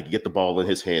 It's like I can get the ball in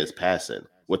his hands passing.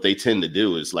 What they tend to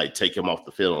do is like take him off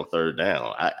the field on third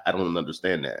down. I don't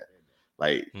understand that.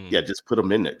 Like, yeah, just put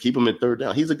him in there. Keep him in third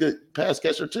down. He's a good pass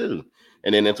catcher too.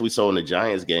 And then as we saw in the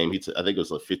Giants game, I think it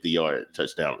was a 50-yard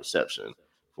touchdown reception.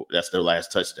 That's their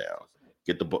last touchdown.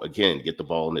 Get the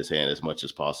ball in his hand as much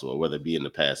as possible, whether it be in the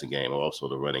passing game or also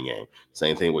the running game.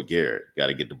 Same thing with Garrett. Got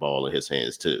to get the ball in his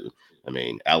hands too. I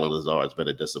mean, Alan Lazard's been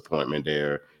a disappointment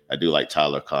there. I do like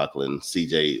Tyler Conklin.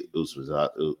 CJ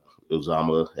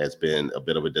Uzama has been a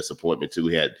bit of a disappointment too.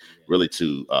 He had really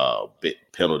 2 big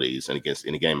penalties in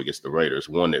the game against the Raiders.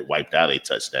 One that wiped out a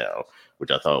touchdown, which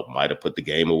I thought might have put the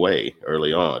game away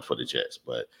early on for the Jets.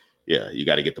 But yeah, you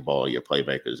got to get the ball in your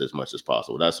playmakers as much as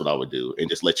possible. That's what I would do, and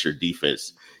just let your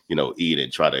defense, eat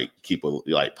and try to keep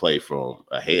play from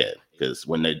ahead. Because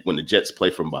when the Jets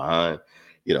play from behind,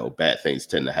 bad things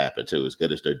tend to happen too. As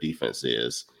good as their defense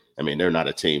is, I mean, they're not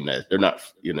a team that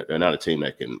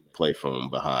can play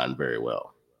from behind very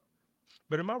well.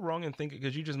 But am I wrong in thinking,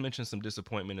 because you just mentioned some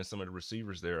disappointment in some of the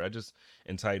receivers there,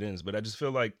 and tight ends, but I just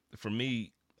feel like for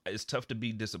me, it's tough to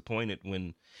be disappointed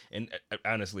when, and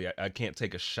honestly, I can't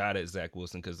take a shot at Zach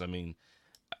Wilson because, I mean,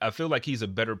 I feel like he's a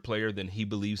better player than he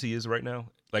believes he is right now.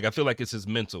 Like, I feel like it's his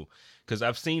mental, because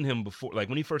I've seen him before. Like,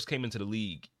 when he first came into the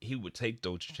league, he would take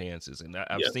those chances, and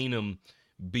I've seen him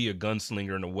be a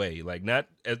gunslinger in a way, like not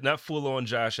full on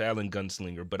Josh Allen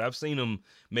gunslinger, but I've seen him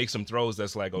make some throws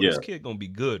that's like, this kid gonna be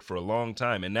good for a long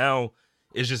time, and now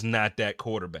it's just not that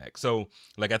quarterback. So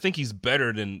like I think he's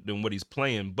better than what he's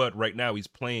playing, but right now he's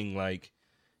playing like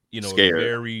Scared.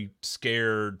 very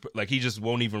scared, like he just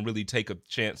won't even really take a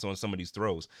chance on some of these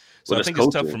throws. So I think coaching.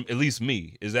 it's tough from at least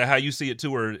me. Is that how you see it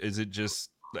too, or is it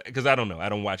just because I don't know? I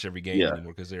don't watch every game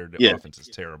anymore because their offense is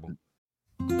terrible.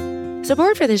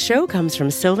 Support for this show comes from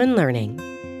Sylvan Learning.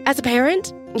 As a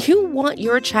parent, you want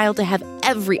your child to have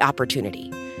every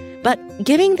opportunity, but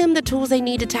giving them the tools they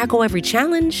need to tackle every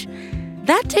challenge,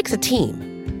 that takes a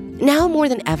team. Now more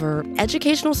than ever,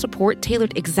 educational support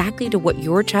tailored exactly to what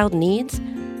your child needs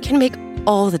can make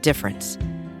all the difference.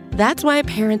 That's why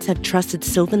parents have trusted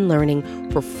Sylvan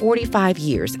Learning for 45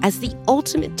 years as the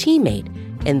ultimate teammate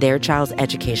in their child's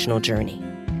educational journey,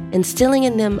 instilling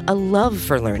in them a love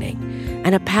for learning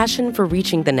and a passion for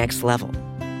reaching the next level.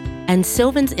 And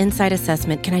Sylvan's Insight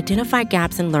Assessment can identify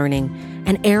gaps in learning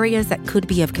and areas that could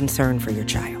be of concern for your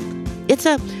child. It's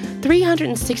a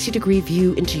 360-degree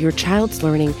view into your child's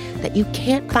learning that you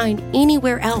can't find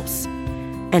anywhere else,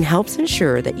 and helps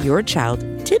ensure that your child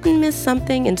didn't miss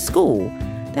something in school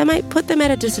that might put them at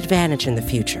a disadvantage in the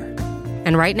future.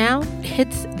 And right now,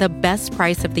 it's the best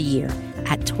price of the year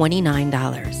at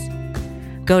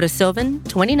 $29. Go to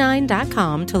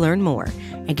sylvan29.com to learn more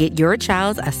and get your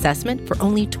child's assessment for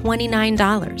only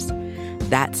 $29.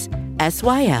 That's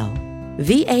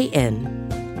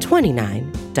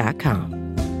SYLVAN29.com.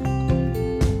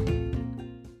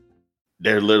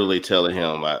 They're literally telling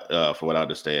him, from what I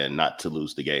understand, not to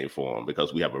lose the game for him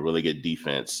because we have a really good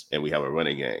defense and we have a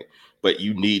running game. But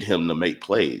you need him to make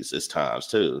plays at times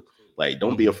too. Like,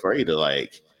 don't be afraid to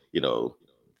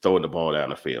throwing the ball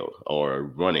down the field or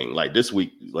running. Like this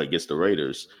week, like against the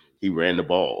Raiders, he ran the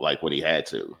ball like when he had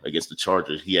to. Against the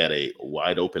Chargers, he had a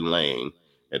wide open lane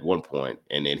at one point,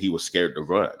 and then he was scared to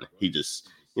run. He just,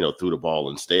 threw the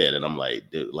ball instead. And I'm like,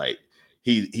 dude, like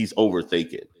he's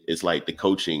overthinking. It's like the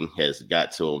coaching has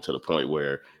got to him to the point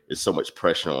where there's so much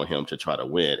pressure on him to try to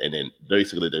win. And then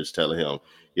basically they're just telling him,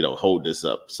 hold this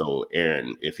up so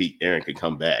Aaron can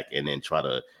come back and then try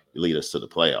to lead us to the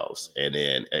playoffs. And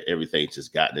then everything's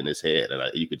just gotten in his head. And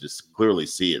you could just clearly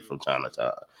see it from time to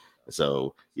time. And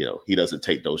so, he doesn't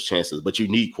take those chances, but you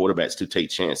need quarterbacks to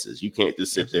take chances. You can't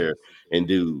just sit there and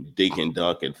do dink and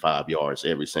dunk in 5 yards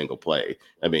every single play.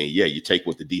 I mean, yeah, you take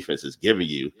what the defense is giving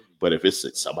you, but if it's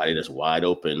somebody that's wide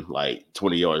open, like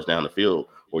 20 yards down the field,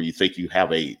 or you think you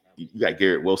got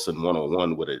Garrett Wilson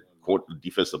one-on-one with a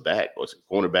defensive back or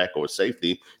cornerback or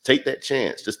safety, take that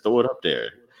chance. Just throw it up there.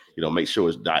 make sure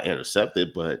it's not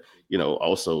intercepted, but,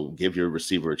 also give your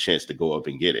receiver a chance to go up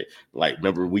and get it. Like,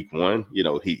 remember week 1,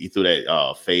 he threw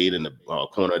that fade in the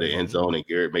corner of the end zone, and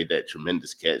Garrett made that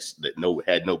tremendous catch that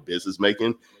had no business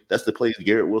making. That's the plays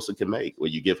Garrett Wilson can make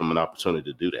when you give him an opportunity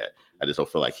to do that. I just don't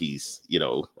feel like he's,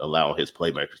 allowing his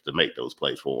playmakers to make those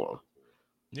plays for him.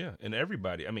 Yeah, and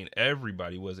everybody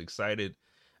was excited.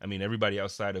 Everybody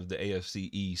outside of the AFC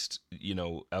East,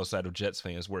 outside of Jets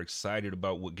fans, were excited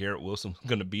about what Garrett Wilson was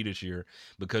going to be this year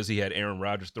because he had Aaron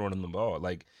Rodgers throwing him the ball.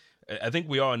 Like, I think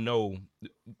we all know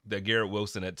that Garrett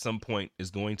Wilson at some point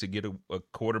is going to get a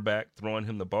quarterback throwing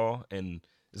him the ball, and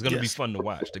it's going to be fun to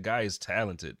watch. The guy is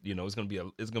talented. It's going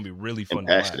to be really fun. And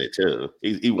passionate to watch.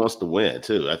 Too. He wants to win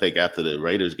too. I think after the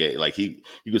Raiders game, like you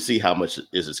could see how much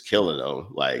this is killing them.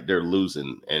 Like, they're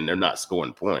losing and they're not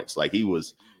scoring points. Like,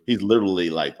 he's literally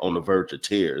like on the verge of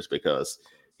tears because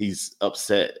he's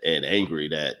upset and angry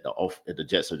that the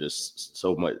Jets are just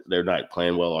so much. They're not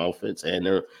playing well on offense,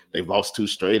 and they've lost 2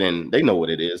 straight, and they know what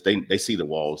it is. They see the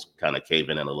walls kind of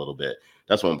caving in a little bit.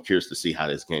 That's why I'm curious to see how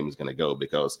this game is going to go,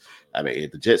 because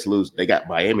if the Jets lose, they got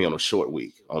Miami on a short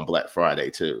week on Black Friday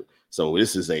too. So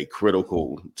this is a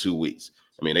critical 2 weeks.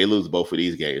 They lose both of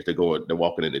these games, they're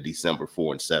walking into December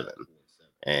 4-7,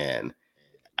 and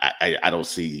I don't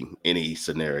see any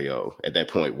scenario at that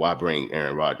point. Why bring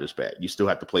Aaron Rodgers back? You still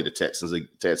have to play the Texans.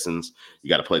 You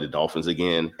got to play the Dolphins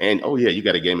again. And, you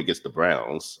got a game against the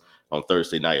Browns on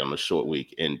Thursday night on the short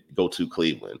week, and go to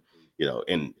Cleveland,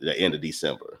 in the end of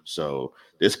December. So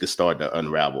this could start to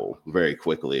unravel very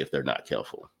quickly if they're not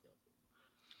careful.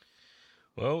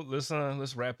 Well, let's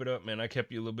wrap it up, man. I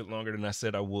kept you a little bit longer than I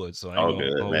said I would. So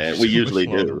good, man. We usually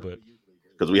do,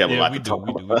 because we have a lot to talk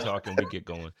about. We talk and we get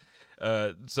going.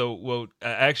 I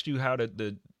asked you how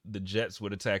the Jets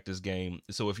would attack this game.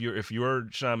 So if you're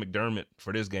Sean McDermott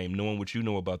for this game, knowing what you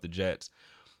know about the Jets,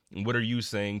 what are you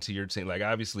saying to your team? Like,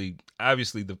 obviously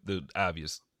the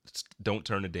obvious, don't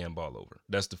turn the damn ball over.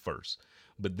 That's the first.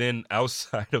 But then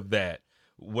outside of that,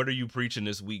 what are you preaching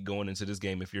this week going into this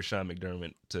game if you're Sean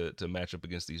McDermott to match up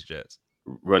against these Jets?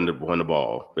 Run the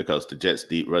ball, because the Jets'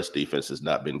 rush defense has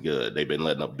not been good. They've been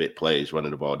letting up big plays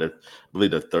running the ball. I believe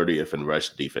they're 30th in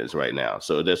rush defense right now.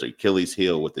 So there's Achilles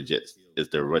heel with the Jets is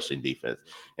their rushing defense.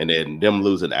 And then them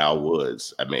losing Al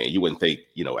Woods. You wouldn't think,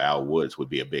 Al Woods would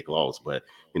be a big loss, but,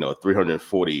 a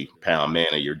 340-pound man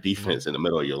of your defense in the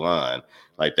middle of your line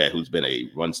like that, who's been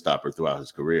a run stopper throughout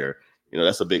his career,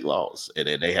 that's a big loss. And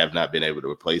then they have not been able to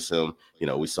replace him.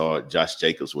 We saw Josh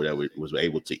Jacobs was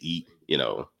able to eat,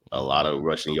 a lot of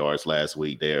rushing yards last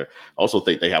week there. Also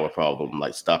think they have a problem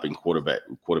like stopping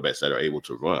quarterbacks that are able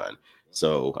to run.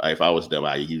 So if I was them,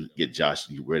 I get Josh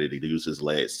ready to use his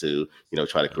legs to,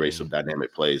 try to create some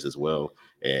dynamic plays as well.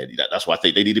 And that's why I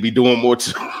think they need to be doing more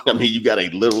too. You got a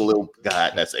little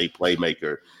guy that's a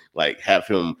playmaker. Like, have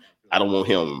him. I don't want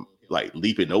him like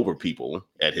leaping over people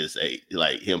at his age,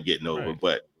 like him getting over. Right.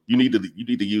 But you need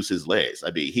to use his legs.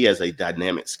 He has a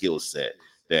dynamic skill set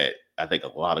that I think a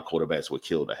lot of quarterbacks would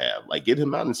kill to have. Like, get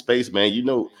him out in space, man.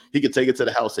 He could take it to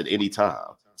the house at any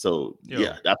time. So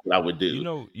that's what I would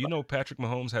do. Patrick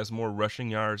Mahomes has more rushing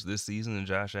yards this season than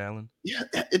Josh Allen. Yeah,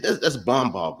 that's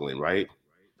bomb-boggling, right?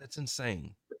 That's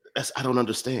insane. I don't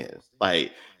understand.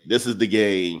 Like, this is the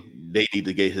game they need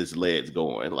to get his legs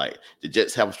going. Like, the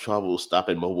Jets have trouble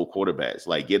stopping mobile quarterbacks.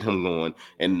 Like, get him going,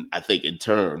 and I think in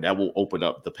turn that will open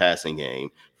up the passing game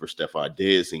for Stephon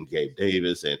Diggs and Gabe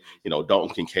Davis and Dalton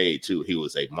Kincaid too. He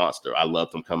was a monster. I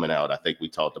loved him coming out. I think we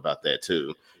talked about that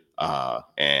too.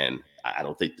 And I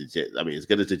don't think the Jets. As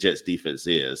good as the Jets defense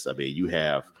is, you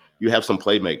have some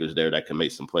playmakers there that can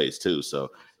make some plays too.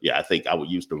 So yeah, I think I would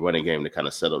use the running game to kind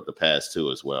of set up the pass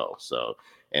too as well. So,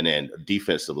 and then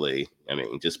defensively,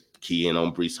 just key in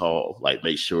on Breece Hall, like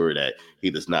make sure that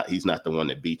he's not the one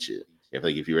that beats you.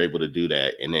 If you're able to do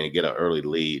that and then get an early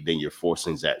lead, then you're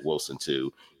forcing Zach Wilson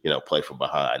to, play from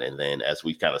behind. And then as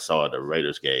we kind of saw at the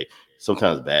Raiders game,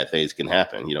 sometimes bad things can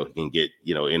happen. He can get,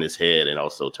 in his head and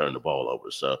also turn the ball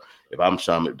over. So if I'm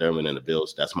Sean McDermott and the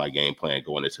Bills, that's my game plan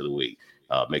going into the week.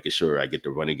 Making sure I get the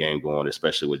running game going,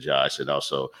 especially with Josh, and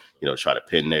also, try to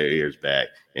pin their ears back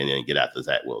and then get after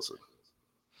Zach Wilson.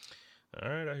 All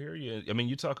right, I hear you.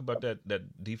 You talk about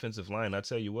that defensive line. I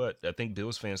tell you what, I think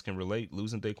Bills fans can relate.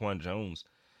 Losing Daquan Jones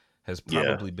has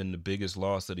probably been the biggest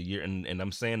loss of the year. And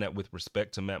I'm saying that with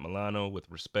respect to Matt Milano, with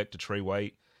respect to Trey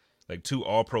White, like 2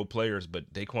 all-pro players,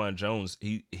 but Daquan Jones,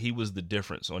 he was the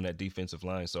difference on that defensive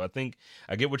line. So I think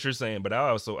I get what you're saying, but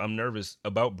I'm nervous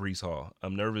about Breece Hall.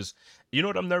 I'm nervous. You know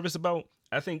what I'm nervous about?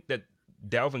 I think that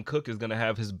Dalvin Cook is going to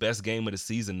have his best game of the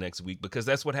season next week, because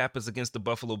that's what happens against the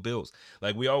Buffalo Bills.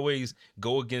 Like, we always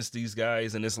go against these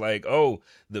guys and it's like, oh,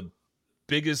 the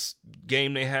biggest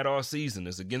game they had all season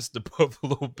is against the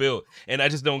Buffalo Bills, and I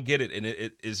just don't get it. And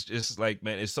it's just like,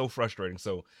 man, it's so frustrating.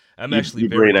 So I'm actually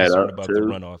very concerned about the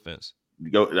run offense.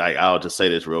 I'll just say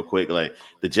this real quick. Like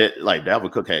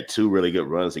Dalvin Cook had 2 really good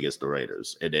runs against the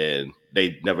Raiders, and then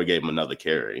they never gave him another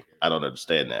carry. I don't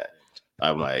understand that.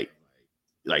 I'm like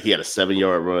he had a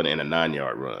 7-yard run and a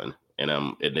 9-yard run,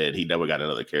 and then he never got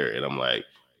another carry. And I'm like,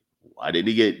 why didn't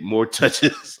he get more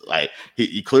touches? Like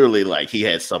he clearly he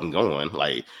had something going.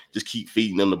 Like just keep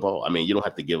feeding them the ball. I mean, you don't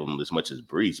have to give him as much as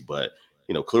Brees, but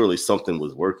clearly something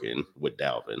was working with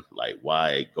Dalvin. Like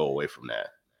why go away from that?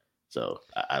 So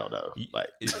I don't know.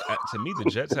 To me, the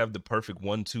Jets have the perfect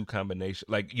 1-2 combination.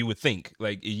 Like you would think,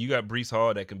 like you got Brees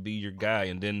Hall that can be your guy,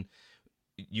 and then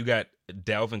you got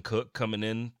Dalvin Cook coming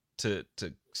in to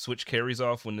switch carries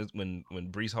off when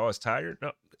Brees Hall is tired.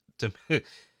 No,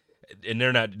 and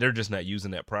they're just not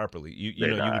using that properly. You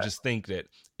would just think that.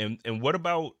 And what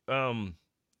about I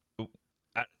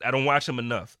don't watch them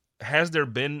enough. Has there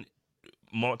been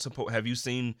multiple? Have you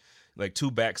seen 2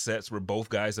 back sets where both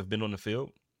guys have been on the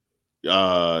field?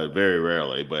 Very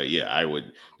rarely, but yeah,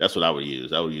 that's what I would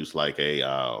use. I would use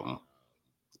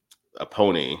a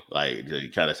pony, to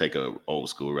kind of take a old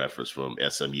school reference from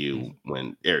SMU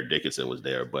when Eric Dickinson was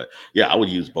there. But yeah, I would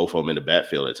use both of them in the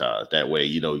backfield at times. That way,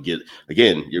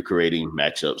 you're creating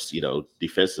matchups,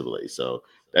 defensively. So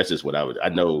that's just what I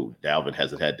know Dalvin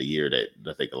hasn't had the year that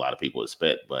I think a lot of people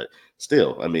expect, but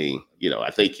still, I mean,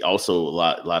 I think also a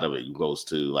lot of it goes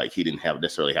to he didn't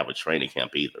necessarily have a training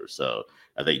camp either. So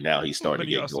I think now he's starting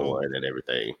to get going and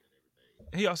everything.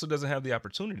 He also doesn't have the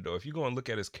opportunity, though. If you go and look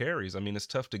at his carries, I mean, it's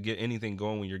tough to get anything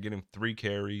going when you're getting 3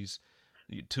 carries,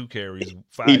 2 carries,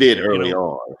 5. He did early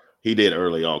on. He did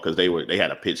early on because they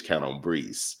had a pitch count on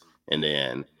Brees, and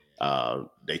then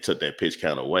they took that pitch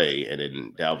count away, and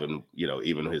then Dalvin,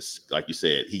 even his, like you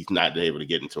said, he's not able to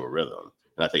get into a rhythm,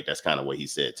 and I think that's kind of what he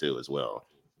said too as well.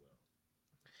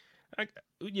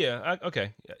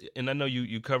 Okay. And I know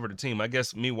you covered the team. I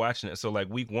guess me watching it, so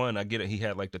week 1, I get it. He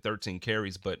had the 13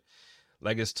 carries, but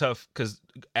it's tough because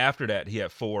after that he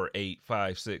had 4, 8,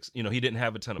 5, 6. He didn't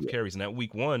have a ton of carries. And that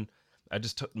week 1, I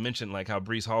just mentioned how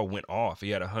Brees Hall went off. He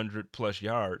had 100+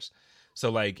 yards.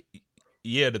 So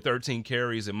the 13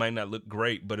 carries, it might not look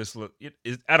great, but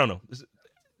I don't know.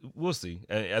 We'll see.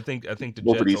 I think the Jets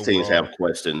both of these teams have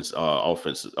questions.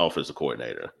 Offensive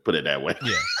coordinator, put it that way.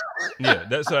 Yeah.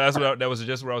 That was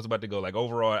just where I was about to go.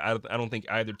 Overall, I don't think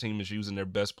either team is using their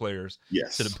best players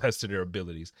to the best of their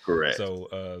abilities. Correct.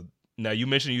 So now you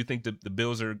mentioned you think the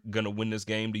Bills are going to win this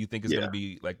game. Do you think it's going to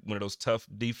be one of those tough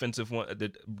defensive ones?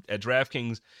 At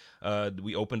DraftKings,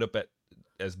 we opened up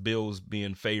as Bills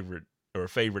being favored at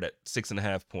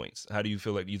 6.5 points. How do you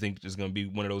feel you think it's going to be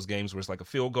one of those games where it's a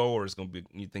field goal, or it's going to be,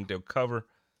 you think they'll cover?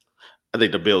 I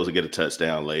think the Bills will get a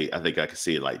touchdown late. I think I can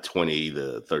see it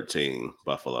 20-13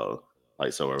 Buffalo,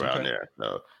 somewhere around there.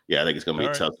 So yeah, I think it's going to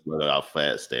be tough to go out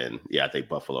fast, and I think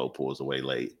Buffalo pulls away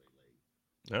late.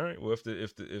 All right. Well,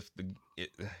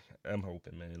 I'm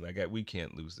hoping, man. We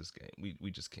can't lose this game. We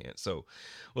just can't. So,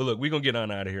 well, look, we're gonna get on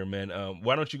out of here, man.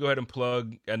 Why don't you go ahead and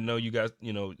plug? I know you guys,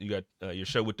 you got your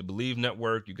show with the Believe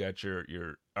Network. You got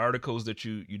your articles that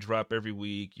you drop every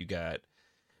week.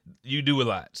 You do a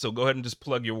lot. So go ahead and just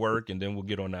plug your work, and then we'll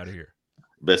get on out of here.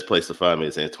 Best place to find me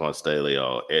is Antoine Staley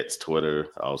on X, Twitter.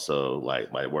 Also,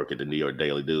 my work at the New York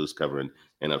Daily News covering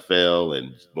NFL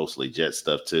and mostly Jet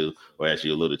stuff too. Or as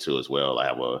you alluded to as well, I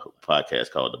have a podcast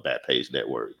called the Backpage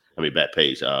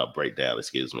Breakdown.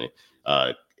 Excuse me.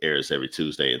 Airs every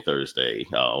Tuesday and Thursday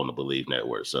on the Believe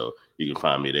Network. So you can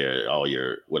find me there. All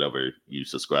your whatever you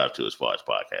subscribe to as far as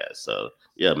podcasts. So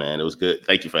yeah, man, it was good.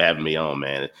 Thank you for having me on,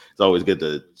 man. It's always good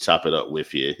to chop it up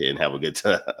with you and have a good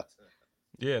time.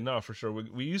 Yeah, no, for sure.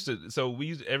 We used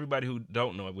everybody who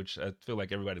don't know it, which I feel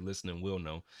like everybody listening will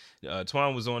know.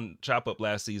 Twan was on Chop Up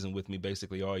last season with me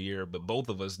basically all year, but both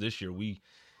of us this year,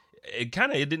 it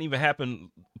didn't even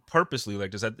happen purposely like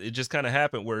this. It just kind of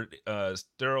happened where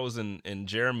Steros and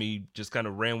Jeremy just kind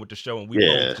of ran with the show, and we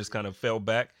both just kind of fell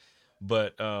back.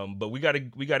 But we got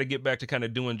to get back to kind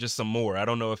of doing just some more. I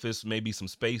don't know if it's maybe some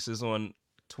spaces on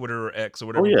Twitter or X or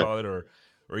whatever you call it, or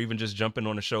even just jumping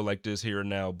on a show like this here and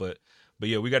now. But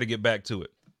yeah, we got to get back to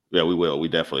it. Yeah, we will. We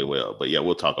definitely will. But yeah,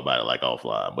 we'll talk about it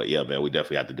offline. But yeah, man, we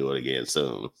definitely have to do it again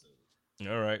soon.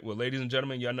 All right. Well, ladies and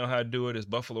gentlemen, y'all know how to do it. It's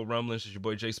Buffalo Rumblings. It's your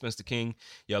boy, Jay Spencer King.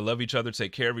 Y'all love each other,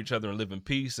 take care of each other, and live in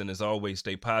peace. And as always,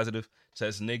 stay positive,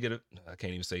 test negative. I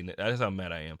can't even say that. That's how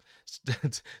mad I am.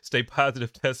 Stay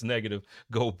positive, test negative.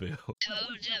 Go Bill.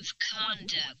 Code of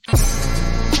conduct.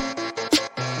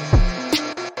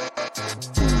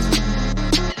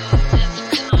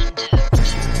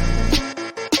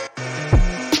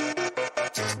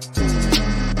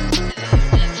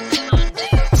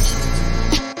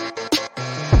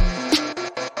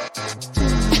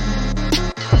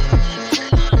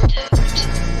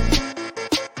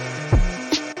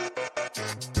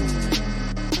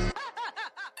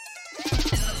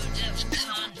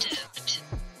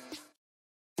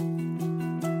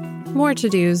 More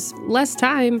to-dos, less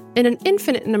time, and an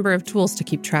infinite number of tools to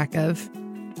keep track of.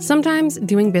 Sometimes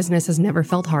doing business has never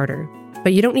felt harder,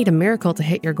 but you don't need a miracle to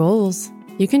hit your goals.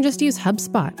 You can just use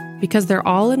HubSpot, because their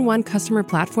all-in-one customer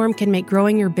platform can make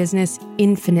growing your business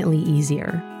infinitely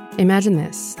easier. Imagine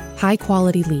this: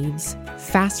 high-quality leads,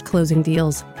 fast closing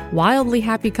deals, wildly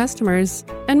happy customers,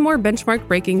 and more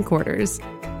benchmark-breaking quarters.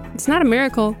 It's not a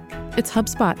miracle, it's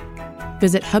HubSpot.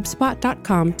 Visit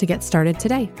HubSpot.com to get started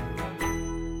today.